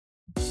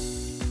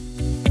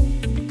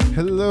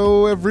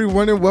Hello,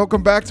 everyone, and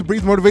welcome back to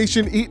Breathe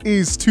Motivation. It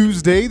is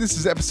Tuesday. This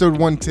is episode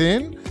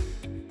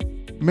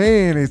 110.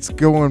 Man, it's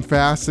going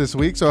fast this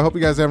week, so I hope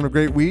you guys are having a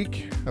great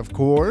week. Of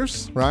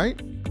course, right?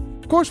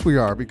 Of course we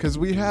are, because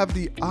we have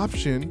the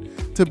option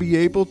to be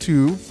able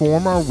to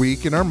form our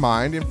week in our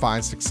mind and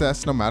find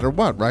success no matter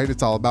what, right?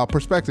 It's all about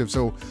perspective.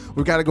 So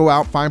we've got to go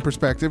out, find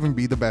perspective, and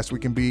be the best we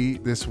can be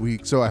this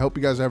week. So I hope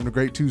you guys are having a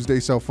great Tuesday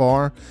so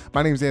far.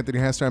 My name is Anthony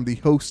Hester. I'm the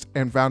host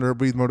and founder of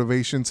Breathe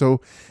Motivation. So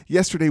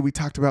yesterday we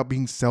talked about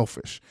being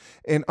selfish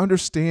and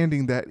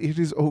understanding that it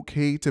is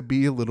okay to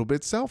be a little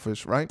bit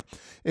selfish, right?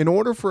 In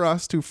order for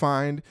us to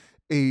find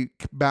a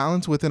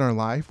balance within our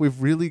life,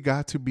 we've really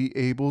got to be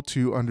able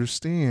to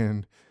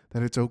understand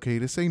that it's okay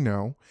to say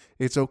no.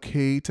 It's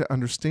okay to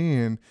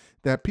understand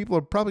that people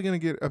are probably going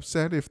to get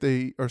upset if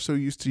they are so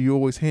used to you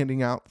always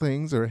handing out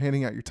things or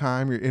handing out your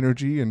time, your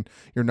energy, and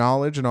your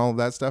knowledge and all of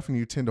that stuff, and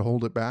you tend to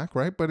hold it back,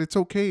 right? But it's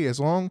okay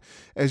as long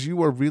as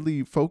you are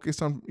really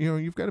focused on,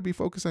 you've got to be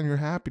focused on your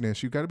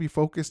happiness. You've got to be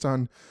focused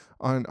on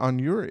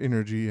your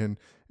energy and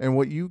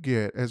what you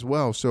get as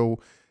well. So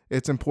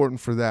it's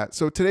important for that.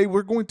 So today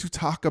we're going to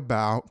talk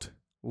about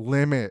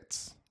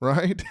limits,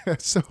 right?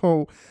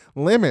 So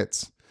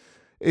limits.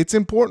 It's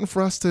important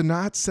for us to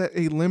not set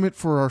a limit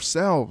for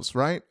ourselves,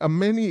 right?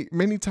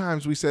 Many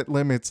times we set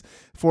limits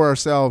for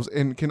ourselves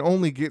and can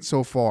only get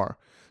so far.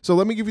 So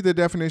let me give you the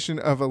definition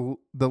of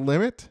the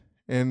limit,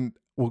 and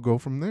we'll go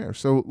from there.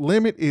 So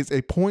limit is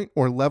a point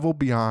or level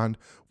beyond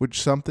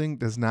which something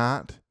does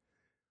not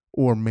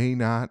or may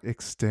not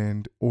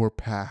extend or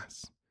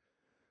pass.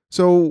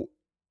 So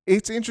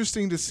it's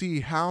interesting to see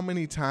how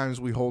many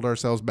times we hold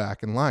ourselves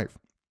back in life.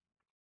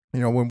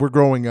 When we're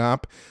growing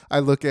up, I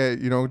look at,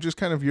 just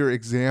kind of your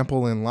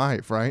example in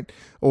life, right?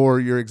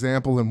 Or your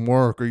example in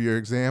work or your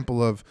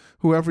example of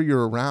whoever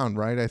you're around,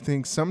 right? I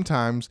think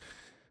sometimes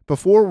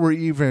before we're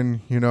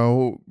even,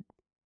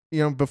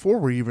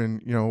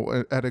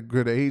 at a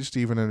good age to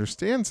even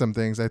understand some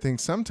things, I think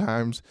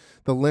sometimes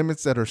the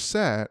limits that are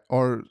set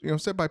are,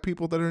 set by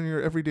people that are in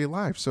your everyday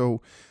life.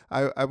 So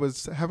I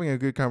was having a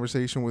good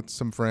conversation with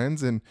some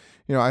friends, and,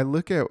 I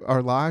look at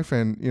our life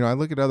and, I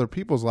look at other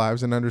people's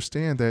lives and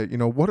understand that,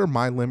 what are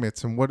my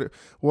limits and what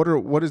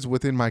is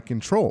within my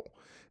control.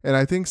 And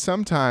I think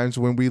sometimes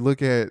when we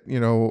look at,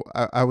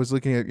 I was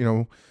looking at,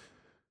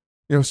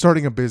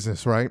 starting a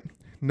business, right?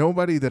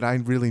 Nobody that I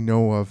really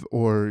know of,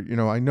 or,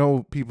 I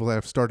know people that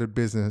have started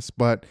business,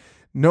 but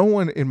no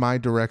one in my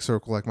direct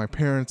circle, like my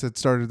parents had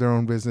started their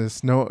own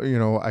business. No,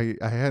 I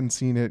hadn't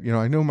seen it.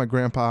 I know my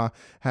grandpa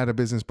had a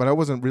business, but I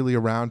wasn't really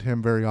around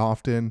him very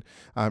often.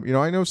 I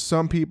know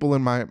some people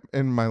in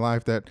my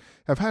life that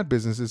have had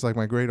businesses, like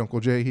my great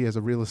uncle Jay. He has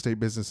a real estate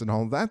business and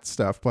all that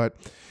stuff. But,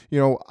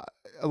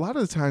 a lot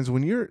of the times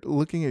when you're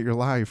looking at your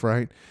life,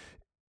 right,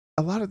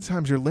 a lot of the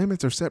times your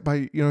limits are set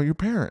by, your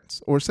parents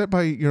or set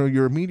by,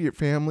 your immediate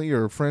family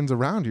or friends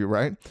around you,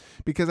 right?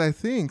 Because I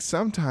think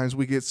sometimes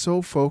we get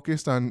so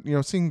focused on,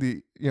 seeing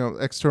the,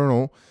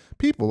 external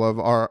people of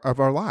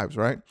our lives,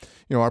 right?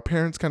 Our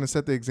parents kind of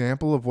set the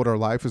example of what our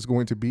life is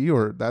going to be,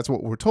 or that's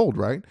what we're told,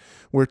 right?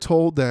 We're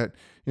told that,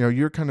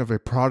 you're kind of a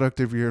product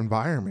of your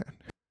environment.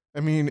 I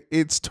mean,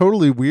 it's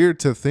totally weird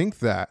to think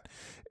that.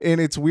 And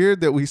it's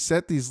weird that we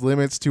set these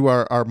limits to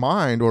our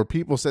mind, or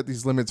people set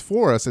these limits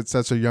for us at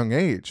such a young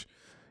age.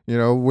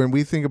 When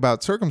we think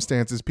about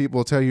circumstances,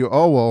 people tell you,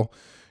 oh,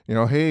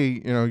 well, hey,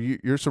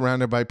 you're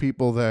surrounded by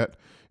people that,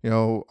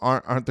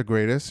 aren't the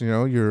greatest.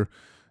 Your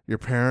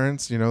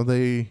parents,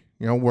 they,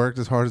 worked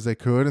as hard as they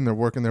could, and they're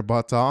working their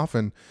butts off.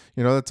 And,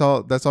 that's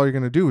all you're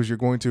going to do is you're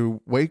going to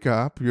wake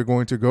up, you're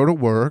going to go to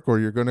work, or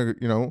you're going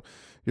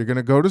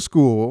to go to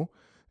school.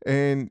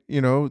 And,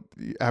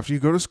 after you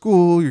go to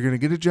school, you're going to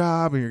get a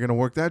job, and you're going to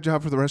work that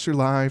job for the rest of your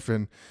life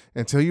and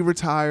until you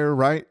retire,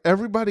 right?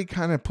 Everybody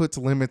kind of puts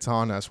limits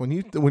on us. When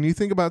you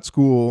think about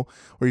school,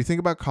 or you think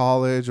about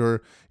college,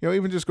 or,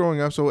 even just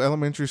growing up, so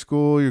elementary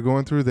school, you're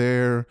going through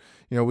there,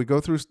 we go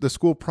through the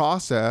school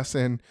process,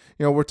 and,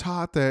 we're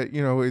taught that,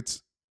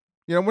 it's,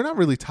 we're not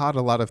really taught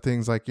a lot of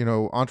things like,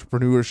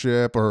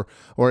 entrepreneurship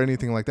or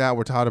anything like that.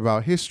 We're taught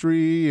about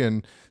history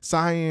and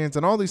science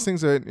and all these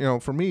things that,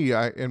 for me,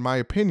 in my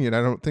opinion,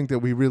 I don't think that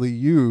we really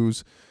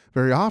use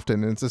very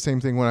often. And it's the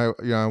same thing when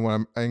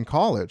I'm in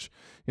college.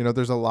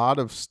 There's a lot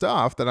of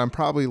stuff that I'm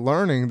probably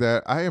learning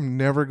that I am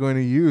never going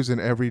to use in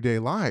everyday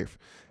life.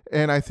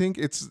 And I think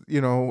it's,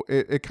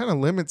 it kind of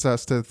limits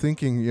us to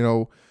thinking,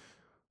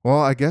 well,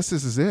 I guess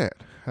this is it.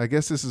 I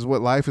guess this is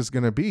what life is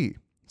going to be.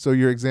 So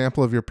your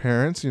example of your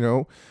parents,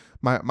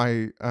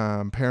 my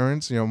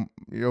parents,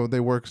 they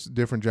work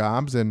different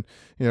jobs, and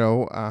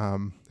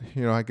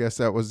I guess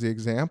that was the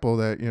example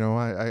that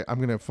I'm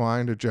going to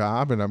find a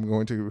job, and I'm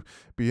going to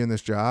be in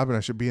this job, and I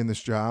should be in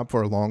this job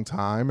for a long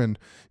time, and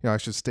I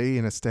should stay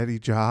in a steady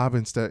job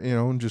instead,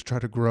 and just try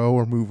to grow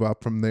or move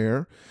up from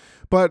there.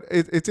 But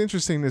it's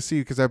interesting to see,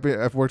 because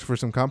I've worked for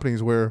some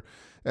companies where,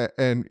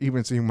 and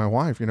even seeing my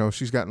wife,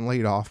 she's gotten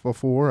laid off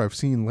before. I've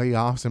seen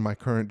layoffs in my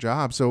current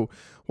job. So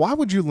why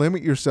would you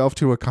limit yourself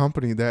to a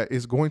company that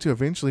is going to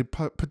eventually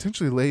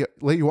potentially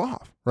lay you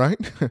off,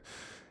 right?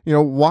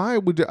 Why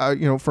would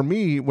for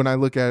me, when I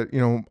look at,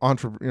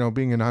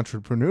 being an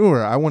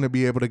entrepreneur, I want to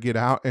be able to get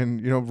out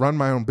and, run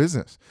my own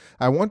business.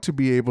 I want to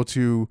be able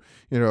to,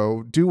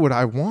 do what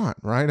I want,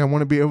 right? I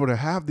want to be able to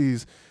have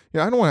these,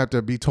 I don't want to have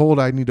to be told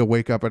I need to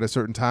wake up at a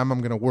certain time. I'm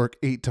going to work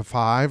 8 to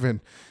 5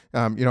 and,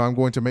 I'm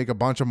going to make a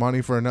bunch of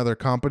money for another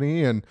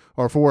company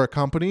or for a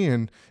company.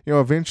 And,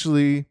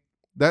 eventually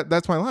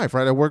that's my life,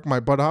 right? I work my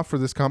butt off for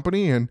this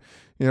company and,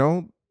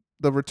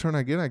 the return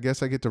I get, I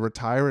guess I get to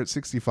retire at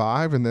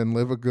 65 and then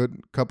live a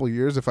good couple of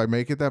years if I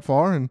make it that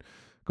far and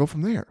go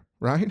from there,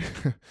 right?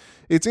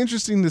 It's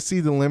interesting to see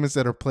the limits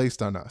that are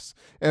placed on us.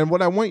 And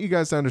what I want you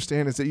guys to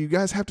understand is that you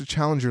guys have to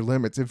challenge your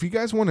limits. If you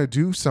guys want to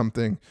do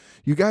something,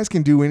 you guys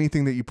can do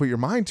anything that you put your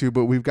mind to,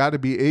 but we've got to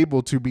be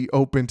able to be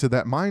open to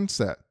that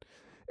mindset.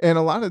 And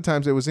a lot of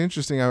times it was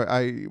interesting.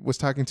 I was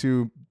talking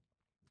to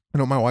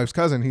my wife's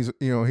cousin.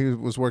 He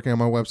was working on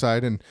my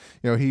website and,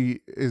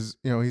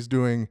 he's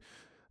doing,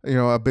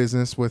 a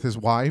business with his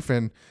wife.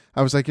 And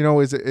I was like,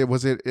 was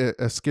it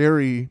a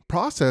scary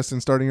process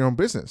in starting your own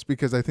business?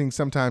 Because I think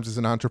sometimes as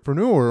an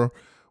entrepreneur,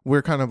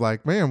 we're kind of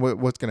like, man,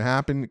 what's going to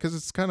happen? Because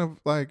it's kind of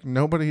like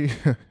nobody,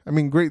 I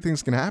mean, great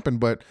things can happen,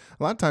 but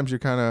a lot of times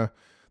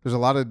there's a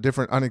lot of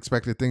different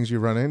unexpected things you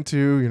run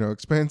into,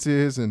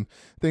 expenses and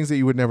things that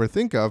you would never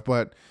think of.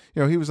 But,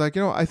 he was like,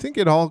 I think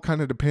it all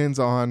kind of depends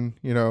on,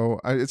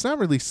 it's not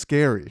really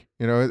scary.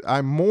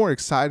 I'm more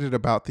excited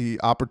about the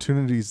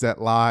opportunities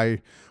that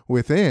lie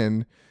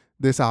within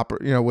this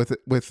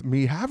with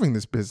me having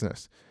this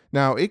business.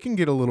 Now it can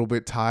get a little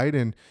bit tight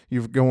and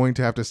you're going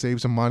to have to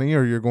save some money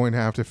or you're going to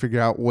have to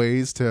figure out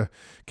ways to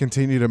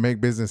continue to make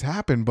business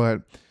happen.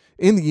 But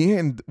in the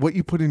end, what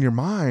you put in your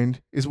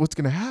mind is what's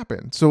going to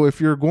happen. So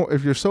if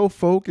you're so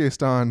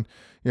focused on,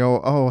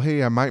 oh,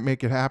 hey, I might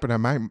make it happen, I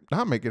might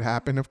not make it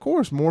happen, of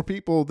course, more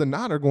people than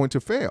not are going to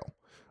fail,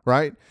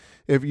 right?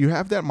 If you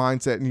have that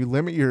mindset and you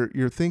limit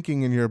your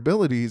thinking and your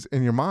abilities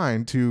in your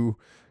mind to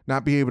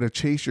not be able to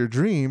chase your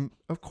dream,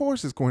 of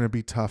course, it's going to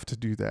be tough to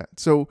do that.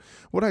 So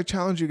what I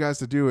challenge you guys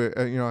to do,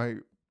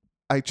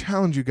 I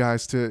challenge you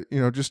guys to,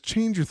 just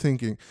change your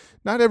thinking.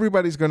 Not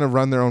everybody's going to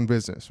run their own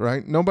business,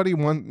 right? Not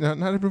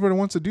everybody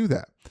wants to do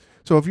that.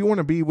 So if you want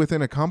to be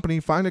within a company,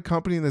 find a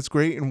company that's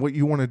great in what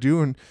you want to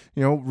do and,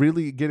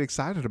 really get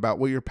excited about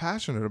what you're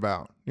passionate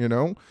about,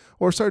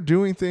 or start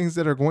doing things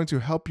that are going to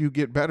help you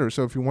get better.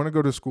 So if you want to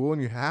go to school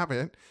and you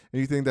haven't, and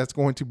you think that's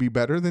going to be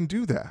better, then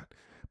do that.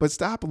 But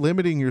stop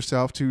limiting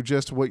yourself to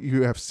just what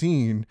you have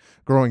seen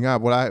growing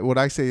up. What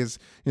I say is,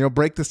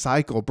 break the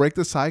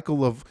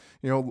cycle of,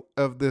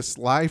 of this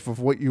life of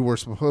what you were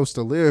supposed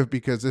to live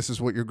because this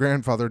is what your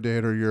grandfather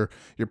did or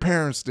your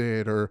parents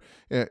did or,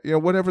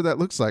 whatever that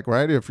looks like,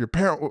 right? If your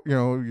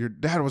your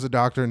dad was a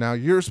doctor, now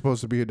you're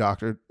supposed to be a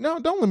doctor. No,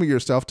 don't limit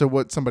yourself to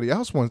what somebody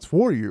else wants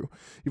for you.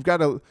 You've got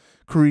to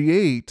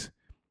create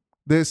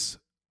this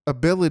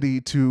ability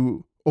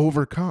to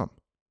overcome.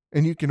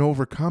 And you can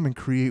overcome and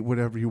create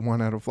whatever you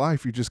want out of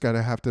life. You just got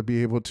to have to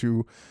be able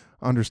to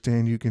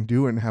understand you can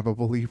do it and have a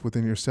belief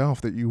within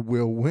yourself that you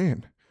will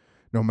win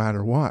no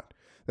matter what.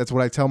 That's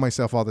what I tell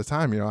myself all the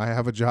time. I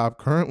have a job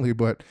currently,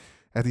 but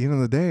at the end of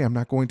the day, I'm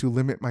not going to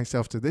limit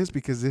myself to this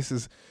because this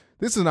is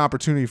an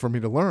opportunity for me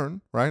to learn,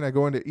 right? I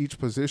go into each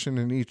position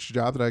and each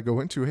job that I go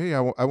into. Hey,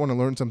 I want to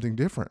learn something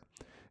different.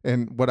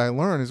 And what I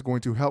learn is going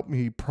to help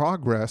me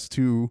progress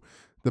to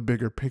the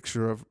bigger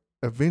picture of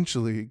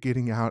eventually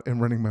getting out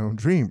and running my own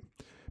dream.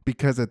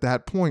 Because at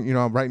that point,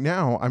 right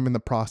now I'm in the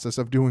process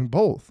of doing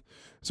both.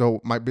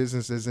 So my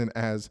business isn't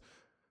as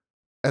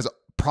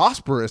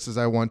prosperous as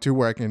I want to,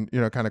 where I can,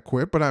 kind of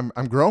quit, but I'm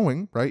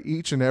growing, right?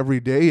 Each and every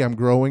day I'm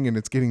growing and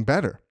it's getting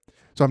better.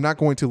 So I'm not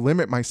going to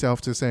limit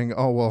myself to saying,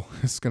 oh, well,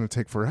 it's going to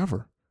take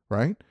forever,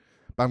 right?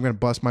 But I'm going to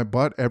bust my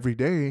butt every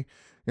day.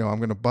 I'm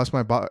going to bust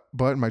my butt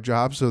in my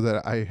job so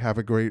that I have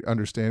a great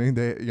understanding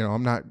that,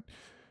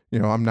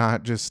 I'm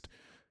not just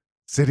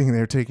sitting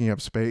there taking up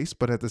space,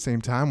 but at the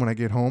same time, when I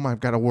get home, I've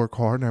got to work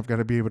hard and I've got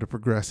to be able to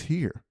progress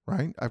here,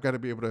 right? I've got to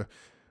be able to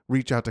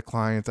reach out to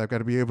clients. I've got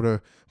to be able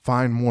to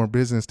find more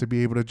business to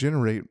be able to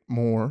generate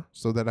more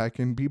so that I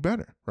can be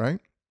better, right?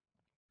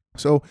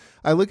 So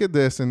I look at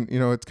this and,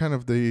 it's kind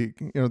of the,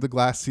 the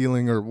glass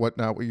ceiling or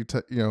whatnot, where you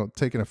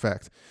take an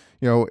effect.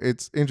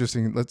 It's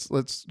interesting. Let's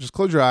just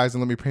close your eyes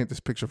and let me paint this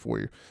picture for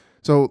you.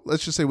 So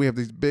let's just say we have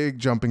these big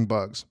jumping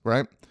bugs,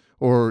 right?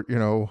 Or,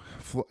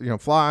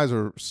 flies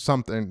or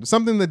something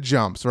that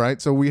jumps,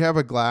 right? So we have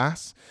a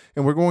glass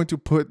and we're going to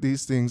put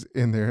these things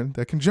in there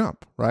that can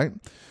jump, right?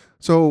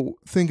 So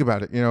think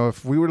about it.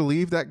 If we were to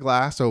leave that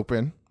glass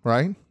open,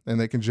 right, and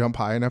they can jump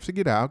high enough to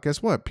get out,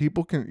 guess what?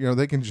 People can,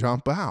 they can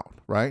jump out,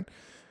 right?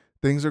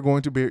 Things are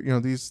going to be,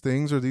 these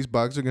things or these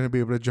bugs are going to be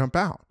able to jump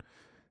out.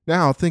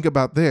 Now think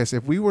about this.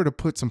 If we were to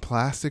put some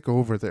plastic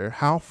over there,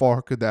 how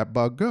far could that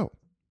bug go,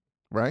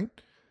 right?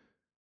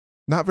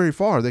 Not very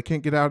far. They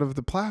can't get out of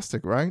the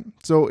plastic, right?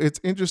 So it's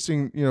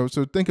interesting,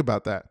 so think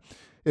about that.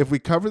 If we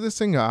cover this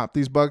thing up,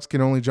 these bugs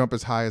can only jump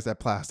as high as that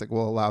plastic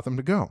will allow them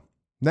to go.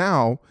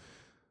 Now,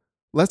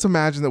 let's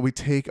imagine that we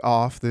take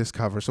off this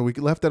cover. So we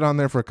left it on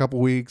there for a couple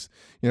weeks.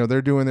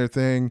 They're doing their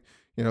thing.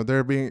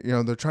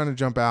 they're trying to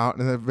jump out,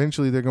 and then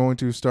eventually they're going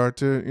to start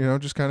to,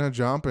 just kind of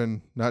jump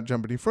and not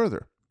jump any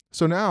further.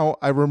 So now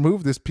I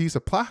remove this piece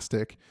of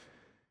plastic,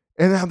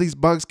 and now these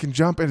bugs can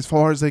jump as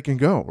far as they can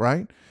go,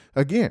 right?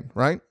 Again,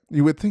 right?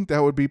 You would think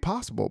that would be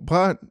possible,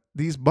 but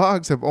these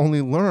bugs have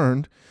only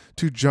learned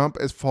to jump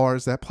as far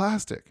as that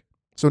plastic.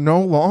 So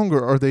no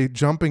longer are they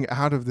jumping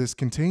out of this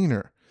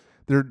container.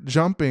 They're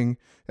jumping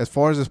as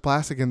far as this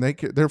plastic, and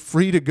they're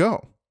free to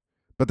go,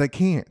 but they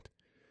can't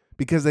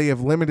because they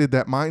have limited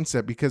that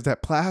mindset, because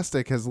that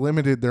plastic has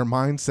limited their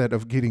mindset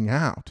of getting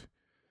out.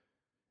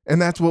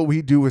 And that's what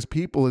we do as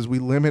people, is we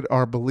limit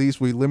our beliefs,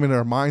 we limit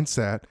our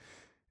mindset,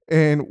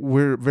 and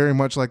we're very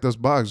much like those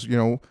bugs.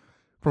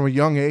 From a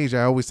young age,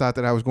 I always thought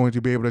that I was going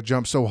to be able to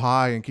jump so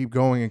high and keep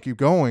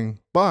going.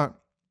 But,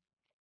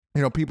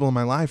 people in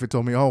my life had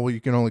told me, oh, well, you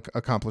can only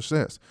accomplish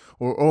this,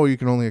 or, oh, you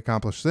can only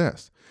accomplish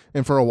this.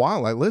 And for a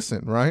while I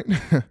listened, right?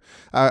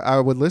 I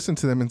would listen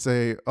to them and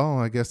say, oh,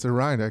 I guess they're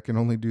right. I can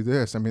only do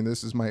this. I mean,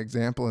 this is my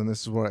example and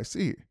this is what I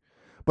see.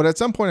 But at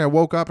some point I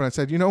woke up and I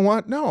said, you know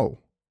what? No,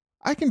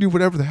 I can do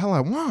whatever the hell I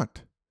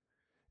want.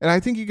 And I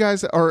think you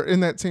guys are in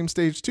that same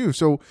stage too.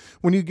 So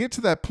when you get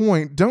to that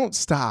point, don't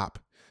stop.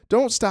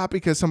 Don't stop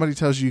because somebody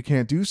tells you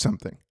can't do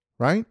something,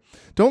 right?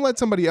 Don't let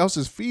somebody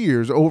else's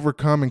fears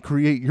overcome and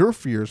create your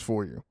fears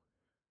for you.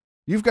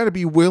 You've got to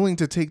be willing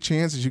to take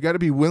chances. You got to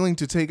be willing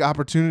to take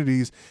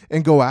opportunities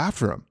and go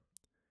after them.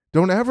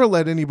 Don't ever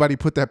let anybody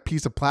put that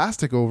piece of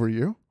plastic over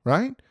you,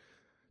 right?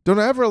 Don't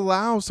ever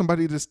allow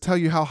somebody to tell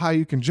you how high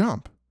you can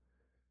jump,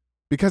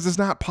 because it's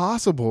not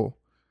possible.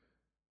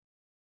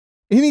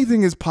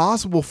 Anything is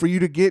possible for you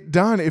to get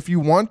done if you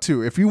want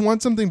to. If you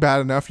want something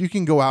bad enough, you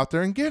can go out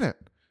there and get it.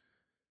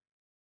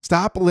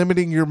 Stop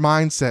limiting your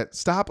mindset.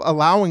 Stop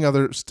allowing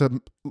others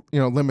to,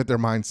 limit their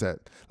mindset.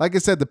 Like I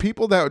said, the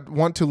people that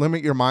want to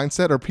limit your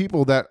mindset are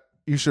people that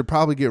you should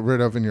probably get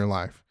rid of in your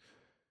life,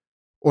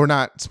 or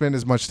not spend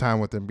as much time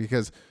with them,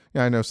 because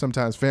I know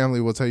sometimes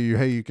family will tell you,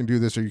 hey, you can do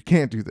this or you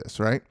can't do this,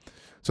 right?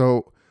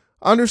 So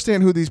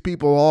understand who these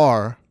people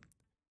are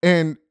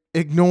and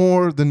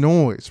ignore the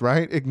noise,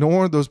 right?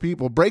 Ignore those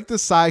people. Break the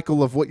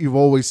cycle of what you've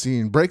always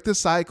seen. Break the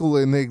cycle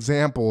in the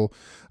example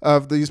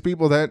of these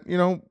people that,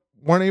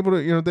 weren't able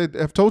to, they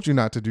have told you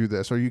not to do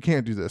this or you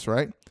can't do this,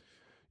 right?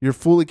 You're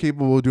fully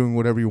capable of doing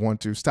whatever you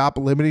want to. Stop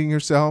limiting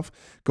yourself.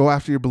 Go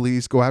after your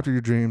beliefs, go after your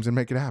dreams, and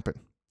make it happen.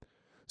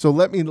 So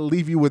let me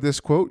leave you with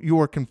this quote. You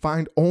are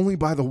confined only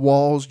by the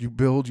walls you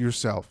build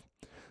yourself.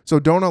 So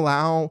don't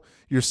allow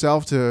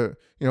yourself to,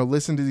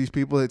 listen to these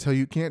people that tell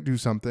you can't do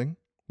something.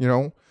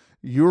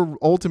 You're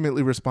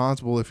ultimately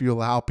responsible if you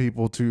allow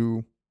people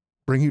to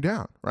bring you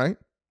down, right?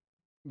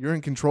 You're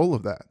in control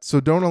of that.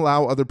 So don't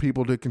allow other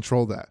people to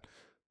control that.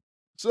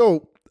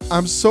 So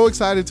I'm so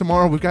excited.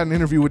 Tomorrow we've got an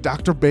interview with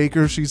Dr.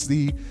 Baker. She's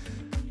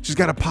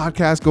got a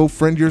podcast, Go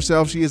Friend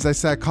Yourself. She is a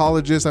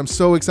psychologist. I'm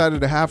so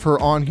excited to have her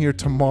on here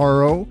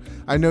tomorrow.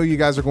 I know you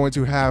guys are going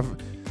to have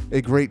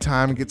a great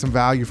time and get some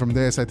value from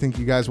this. I think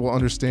you guys will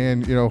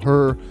understand,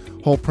 her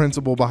whole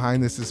principle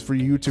behind this is for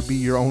you to be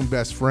your own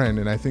best friend.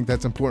 And I think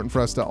that's important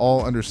for us to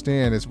all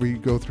understand as we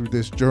go through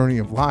this journey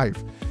of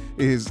life,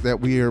 is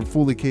that we are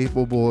fully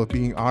capable of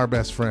being our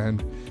best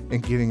friend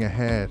and getting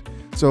ahead.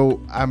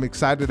 So I'm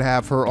excited to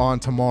have her on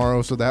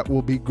tomorrow. So that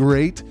will be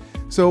great.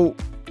 So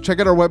check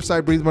out our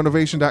website,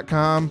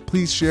 breathemotivation.com.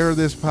 Please share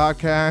this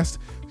podcast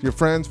with your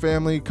friends,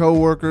 family,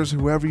 coworkers,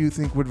 whoever you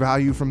think would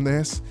value from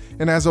this.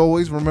 And as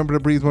always, remember to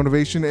breathe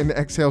motivation and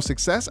exhale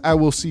success. I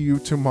will see you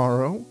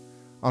tomorrow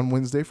on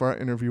Wednesday for our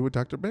interview with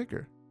Dr.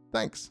 Baker.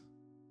 Thanks.